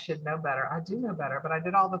I should know better. I do know better, but I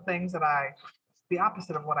did all the things that the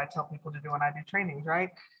opposite of what I tell people to do when I do trainings,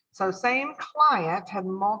 right? So same client had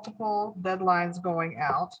multiple deadlines going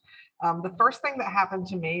out. The first thing that happened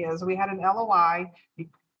to me is we had an LOI.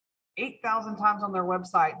 8,000 times on their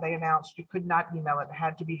website, they announced you could not email it. It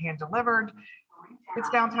had to be hand delivered. It's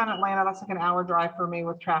downtown Atlanta. That's like an hour drive for me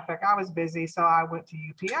with traffic. I was busy, so I went to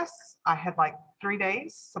UPS. I had like 3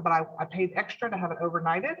 days, but I paid extra to have it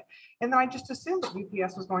overnighted. And then I just assumed that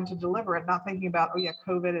UPS was going to deliver it, not thinking about, oh yeah,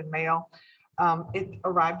 COVID and mail. It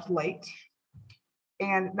arrived late.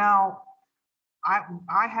 And now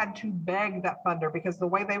I had to beg that funder because the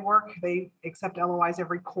way they work, they accept LOIs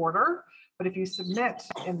every quarter. But if you submit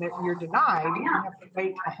and that you're denied, you have to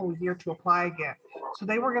wait a whole year to apply again. So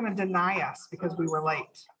they were going to deny us because we were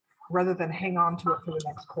late rather than hang on to it for the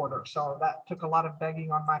next quarter. So that took a lot of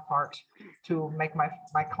begging on my part to make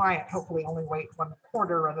my client hopefully only wait 1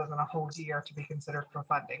 quarter rather than a whole year to be considered for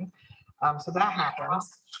funding. So that happened.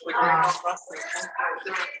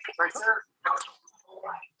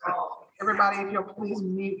 Everybody, if you'll please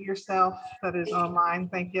mute yourself that is online.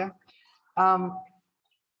 Thank you.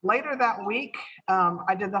 Later that week,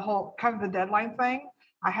 I did the whole kind of the deadline thing.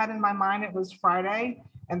 I had in my mind it was Friday,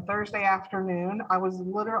 and Thursday afternoon,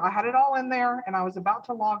 I had it all in there, and I was about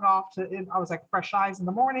to log off I was like fresh eyes in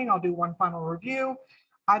the morning. I'll do one final review.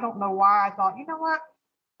 I don't know why I thought, you know what?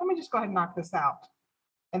 Let me just go ahead and knock this out.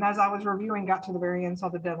 And as I was reviewing, got to the very end, saw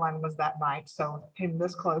the deadline was that night. So came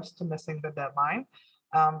this close to missing the deadline.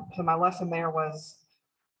 So my lesson there was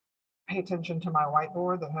pay attention to my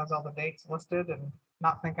whiteboard that has all the dates listed and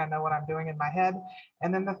not think I know what I'm doing in my head.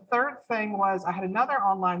 And then the third thing was I had another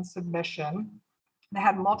online submission that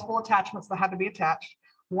had multiple attachments that had to be attached,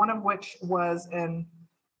 one of which was in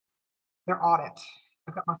their audit.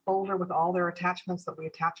 I've got my folder with all their attachments that we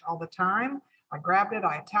attach all the time. I grabbed it,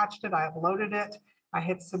 I attached it, I uploaded it, I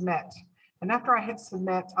hit submit. And after I hit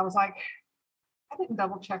submit, I was like, I didn't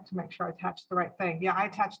double check to make sure I attached the right thing. Yeah, I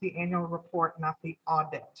attached the annual report, not the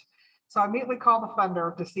audit. So I immediately called the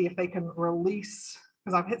funder to see if they can release,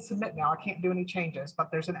 because I've hit submit now, I can't do any changes,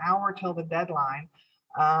 but there's an hour till the deadline.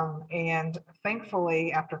 And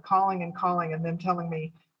thankfully, after calling and then telling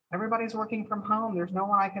me, everybody's working from home, there's no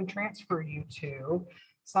one I can transfer you to,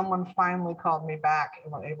 someone finally called me back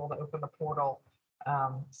and was able to open the portal.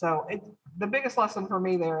 So the biggest lesson for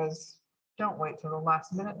me there is don't wait till the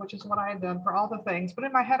last minute, which is what I had done for all the things. But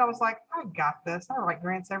in my head, I was like, I got this. I write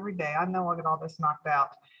grants every day. I know I'll get all this knocked out.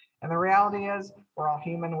 And the reality is we're all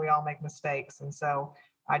human. We all make mistakes. And so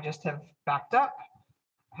I just have backed up,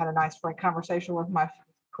 had a nice frank conversation with my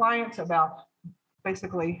clients about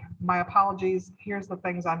basically my apologies. Here's the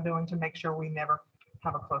things I'm doing to make sure we never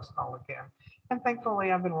have a close call again. And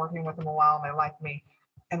thankfully, I've been working with them a while and they like me.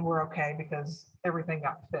 And we're okay because everything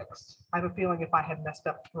got fixed. I have a feeling if I had messed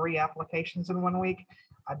up 3 applications in 1 week,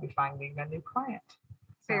 I'd be finding a new client.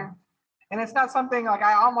 Fair. And it's not something like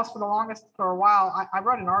I almost for a while, I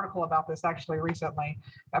wrote an article about this actually recently.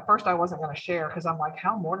 At first I wasn't going to share because I'm like,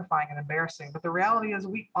 how mortifying and embarrassing. But the reality is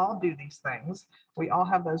we all do these things. We all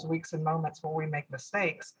have those weeks and moments where we make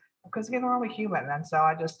mistakes because again, we're only human. And so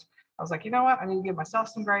I was like, you know what? I need to give myself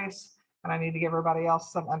some grace and I need to give everybody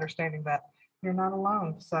else some understanding that you're not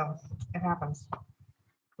alone. So it happens.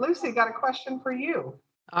 Lucy, got a question for you.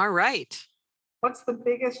 All right. What's the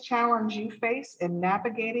biggest challenge you face in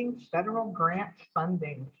navigating federal grant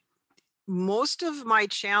funding? Most of my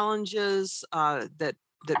challenges that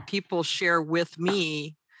people share with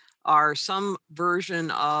me are some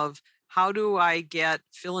version of how do I get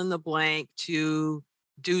fill in the blank to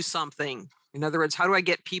do something? In other words, how do I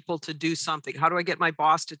get people to do something? How do I get my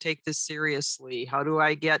boss to take this seriously? How do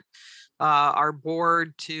I get our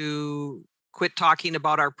board to quit talking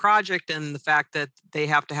about our project and the fact that they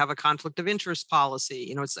have to have a conflict of interest policy?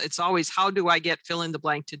 You know, it's always how do I get fill in the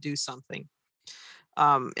blank to do something?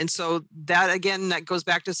 And so that, again, that goes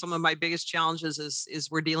back to some of my biggest challenges is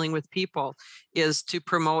we're dealing with people, is to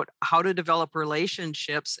promote how to develop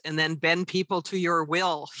relationships and then bend people to your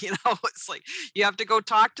will. It's like you have to go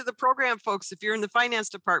talk to the program folks. If you're in the finance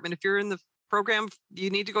department, if you're in the program, you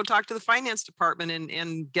need to go talk to the finance department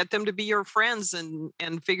and get them to be your friends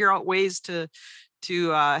and figure out ways to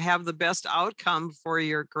have the best outcome for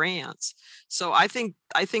your grants. So I think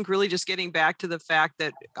really just getting back to the fact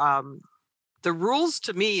that the rules,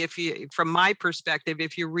 to me, from my perspective,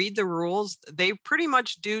 if you read the rules, they pretty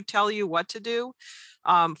much do tell you what to do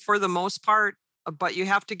for the most part, but you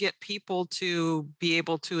have to get people to be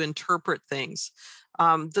able to interpret things.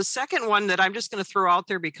 The second one that I'm just going to throw out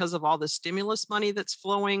there, because of all the stimulus money that's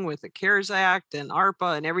flowing with the CARES Act and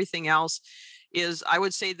ARPA and everything else, is I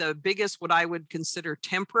would say the biggest, what I would consider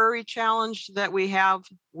temporary challenge that we have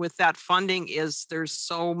with that funding is there's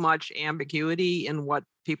so much ambiguity in what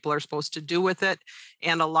people are supposed to do with it.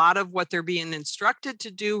 And a lot of what they're being instructed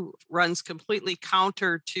to do runs completely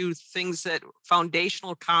counter to things that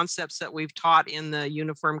foundational concepts that we've taught in the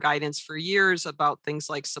uniform guidance for years about things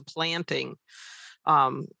like supplanting.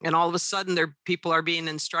 And all of a sudden people are being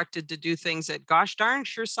instructed to do things that, gosh darn,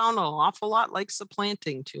 sure sound an awful lot like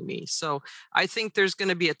supplanting to me. So I think there's going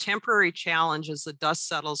to be a temporary challenge as the dust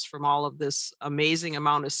settles from all of this amazing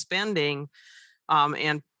amount of spending.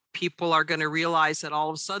 And people are going to realize that all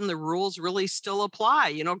of a sudden the rules really still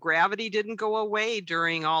apply. Gravity didn't go away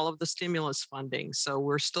during all of the stimulus funding. So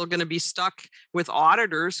we're still going to be stuck with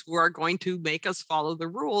auditors who are going to make us follow the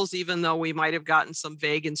rules, even though we might have gotten some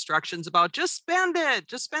vague instructions about just spend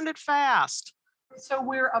it fast. So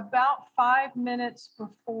we're about 5 minutes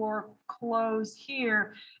before close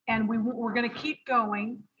here, and we're going to keep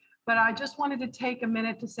going. But I just wanted to take a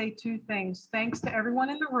minute to say two things. Thanks to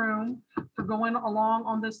everyone in the room for going along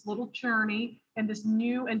on this little journey and this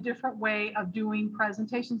new and different way of doing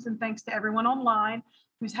presentations. And thanks to everyone online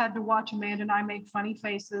who's had to watch Amanda and I make funny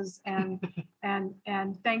faces. And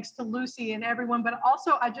thanks to Lucy and everyone. But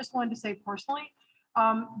also, I just wanted to say personally,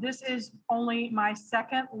 this is only my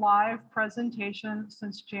second live presentation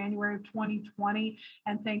since January of 2020.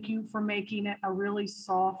 And thank you for making it a really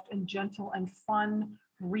soft and gentle and fun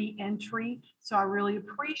re-entry. So I really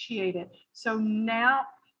appreciate it. So now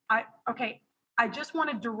I just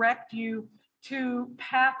want to direct you to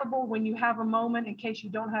Pathable when you have a moment, in case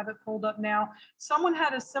you don't have it pulled up now. Someone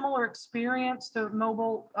had a similar experience to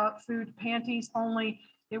mobile food panties, only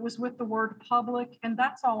it was with the word public, and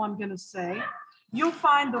that's all I'm going to say. You'll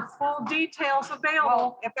find the full details available.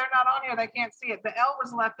 Well, if they're not on here, they can't see it. The L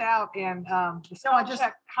was left out, and the spell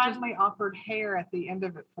check kindly offered hair at the end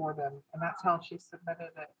of it for them, and that's how she submitted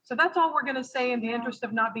it. So that's all we're going to say in the interest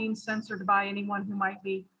of not being censored by anyone who might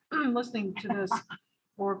be listening to this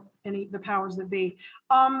or the powers that be.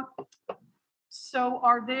 So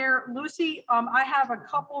are there, Lucy, I have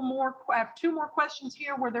I have two more questions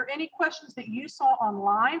here. Were there any questions that you saw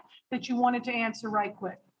online that you wanted to answer right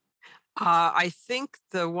quick? I think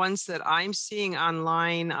the ones that I'm seeing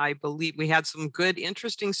online, I believe we had some good,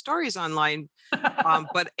 interesting stories online,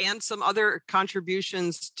 and some other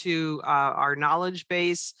contributions to our knowledge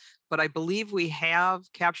base, but I believe we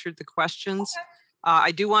have captured the questions. Okay.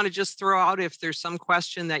 I do want to just throw out, if there's some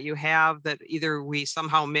question that you have that either we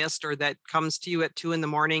somehow missed or that comes to you at 2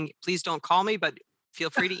 a.m, please don't call me, but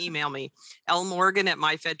feel free to email me, L.Morgan at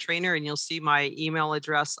MyFedTrainer, and you'll see my email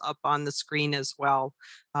address up on the screen as well.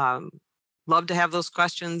 Love to have those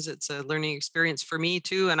questions. It's a learning experience for me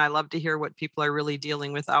too, and I love to hear what people are really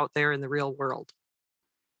dealing with out there in the real world.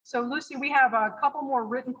 So Lucy, we have a couple more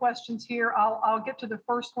written questions here. I'll get to the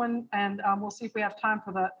first one, and we'll see if we have time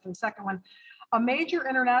for the second one. A major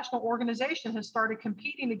international organization has started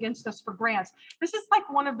competing against us for grants. This is like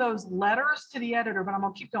one of those letters to the editor, but I'm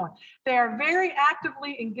gonna keep going. They are very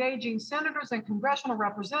actively engaging senators and congressional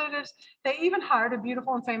representatives. They even hired a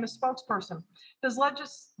beautiful and famous spokesperson. Does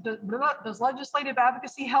legislative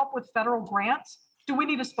advocacy help with federal grants? Do we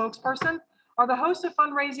need a spokesperson? Are the hosts of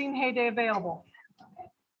Fundraising Heyday available?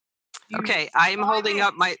 Okay, I'm holding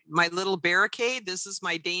up my little barricade. This is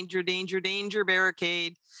my danger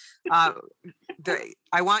barricade.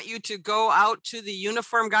 I want you to go out to the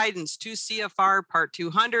uniform guidance, 2 CFR part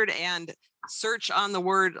 200, and search on the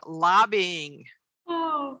word lobbying.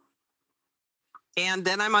 Oh. And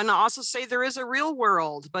then I'm going to also say there is a real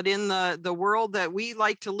world, but in the world that we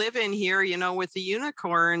like to live in here, with the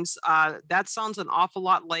unicorns, that sounds an awful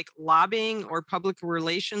lot like lobbying or public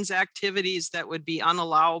relations activities that would be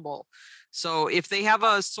unallowable. So if they have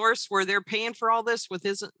a source where they're paying for all this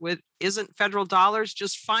isn't federal dollars,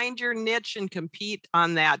 just find your niche and compete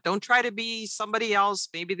on that. Don't try to be somebody else.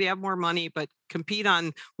 Maybe they have more money, but compete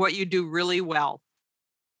on what you do really well.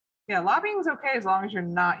 Yeah, lobbying is okay as long as you're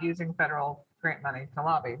not using federal grant money to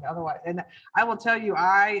lobby. Otherwise, and I will tell you,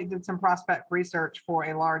 I did some prospect research for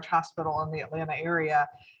a large hospital in the Atlanta area.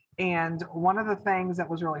 And one of the things that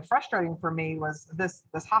was really frustrating for me was this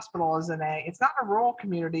hospital is it's not a rural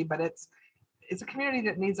community, but it's a community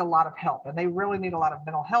that needs a lot of help, and they really need a lot of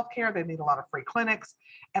mental health care. They need a lot of free clinics.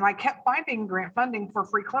 And I kept finding grant funding for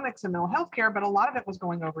free clinics and mental health care, but a lot of it was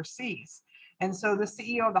going overseas. And so the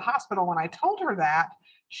CEO of the hospital, when I told her that,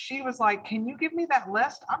 she was like, can you give me that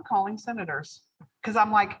list? I'm calling senators. Because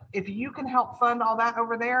I'm like, if you can help fund all that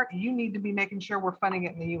over there, you need to be making sure we're funding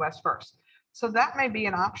it in the US first. So that may be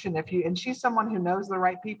an option and she's someone who knows the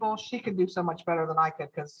right people. She could do so much better than I could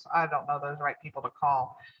because I don't know those right people to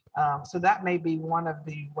call. So that may be one of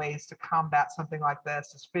the ways to combat something like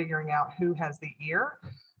this, is figuring out who has the ear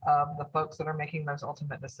of the folks that are making those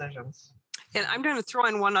ultimate decisions. And I'm going to throw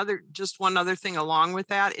in one other thing along with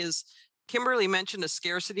that is Kimberly mentioned a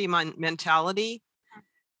scarcity mentality.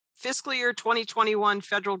 Fiscal year 2021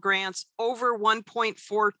 federal grants over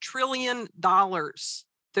 $1.4 trillion.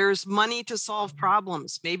 There's money to solve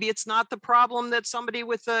problems. Maybe it's not the problem that somebody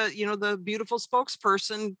with the beautiful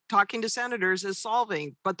spokesperson talking to senators is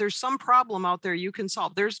solving, but there's some problem out there you can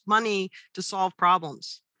solve. There's money to solve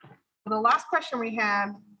problems. The last question we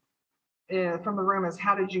had from the room is,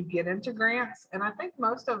 how did you get into grants? And I think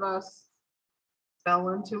most of us fell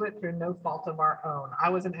into it through no fault of our own. I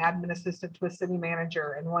was an admin assistant to a city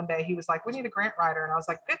manager, and one day he was like, we need a grant writer. And I was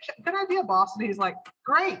like, good idea, boss. And he's like,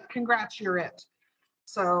 great, congrats, you're it.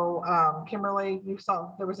 So Kimberly, you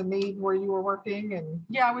saw there was a need where you were working, and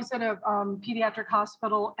Yeah, I was at a pediatric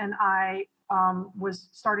hospital, and I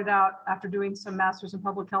started out after doing some master's in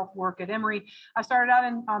public health work at Emory. I started out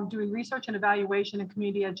in doing research and evaluation and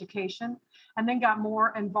community education, and then got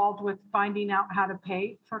more involved with finding out how to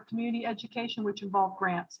pay for community education, which involved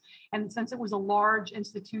grants. And since it was a large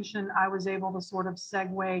institution, I was able to sort of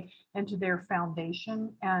segue into their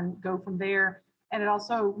foundation and go from there. And it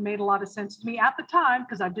also made a lot of sense to me at the time,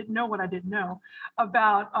 because I didn't know what I didn't know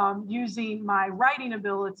about using my writing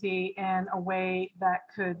ability in a way that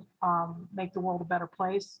could make the world a better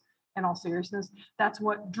place. In all seriousness, that's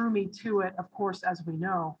what drew me to it. Of course, as we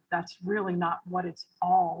know, that's really not what it's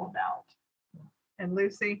all about. And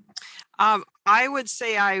Lucy? I would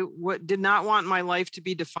say I did not want my life to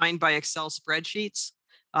be defined by Excel spreadsheets.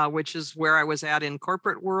 Which is where I was at in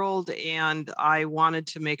corporate world. And I wanted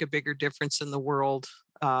to make a bigger difference in the world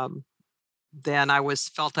than I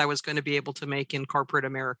felt I was going to be able to make in corporate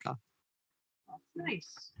America.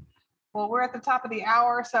 Nice. Well, we're at the top of the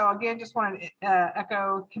hour. So again, just wanted to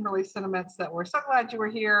echo Kimberly's sentiments that we're so glad you were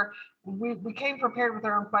here. We came prepared with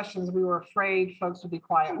our own questions. We were afraid folks would be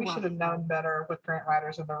quiet. We should have known better with grant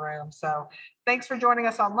writers in the room. So thanks for joining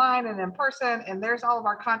us online and in person. And there's all of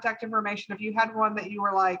our contact information. If you had one that you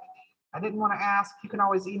were like, I didn't want to ask, you can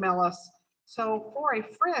always email us. So for a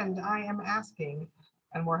friend, I am asking,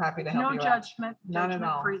 and we're happy to help you. No judgment, None at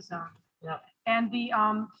all. free zone. Yep. And the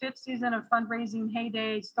 5th season of Fundraising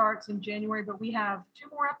Heyday starts in January, but we have 2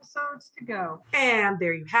 more episodes to go. And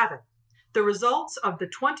there you have it. The results of the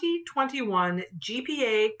 2021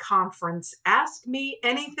 GPA Conference Ask Me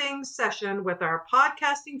Anything session with our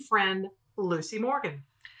podcasting friend, Lucy Morgan.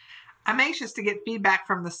 I'm anxious to get feedback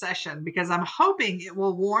from the session because I'm hoping it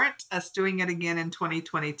will warrant us doing it again in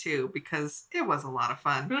 2022 because it was a lot of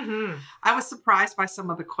fun. Mm-hmm. I was surprised by some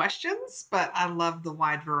of the questions, but I love the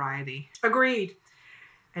wide variety. Agreed.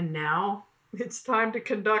 And now it's time to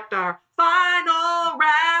conduct our final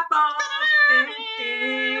wrap-up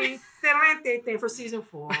for season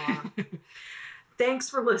 4. Thanks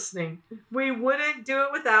for listening. We wouldn't do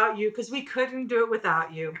it without you because we couldn't do it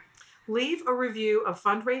without you. Leave a review of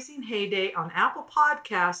Fundraising Heyday on Apple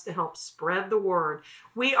Podcasts to help spread the word.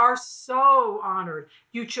 We are so honored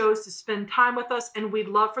you chose to spend time with us, and we'd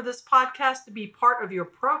love for this podcast to be part of your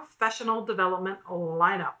professional development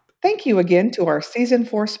lineup. Thank you again to our Season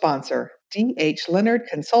 4 sponsor, D.H. Leonard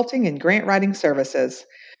Consulting and Grant Writing Services.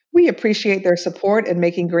 We appreciate their support in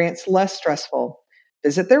making grants less stressful.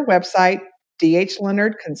 Visit their website,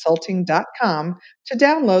 dhleonardconsulting.com, to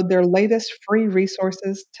download their latest free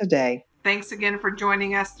resources today. Thanks again for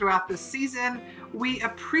joining us throughout this season. We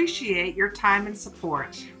appreciate your time and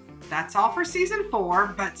support. That's all for season 4,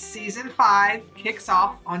 but season 5 kicks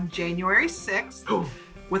off on January 6th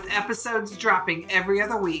with episodes dropping every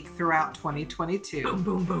other week throughout 2022. Boom,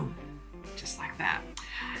 boom, boom. Just like that.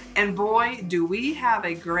 And boy, do we have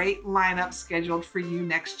a great lineup scheduled for you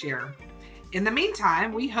next year. In the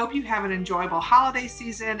meantime, we hope you have an enjoyable holiday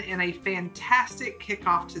season and a fantastic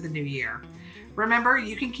kickoff to the new year. Remember,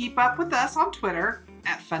 you can keep up with us on Twitter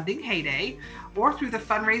at Funding Heyday or through the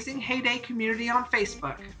Fundraising Heyday community on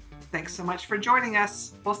Facebook. Thanks so much for joining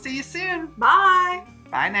us. We'll see you soon. Bye.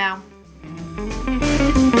 Bye now.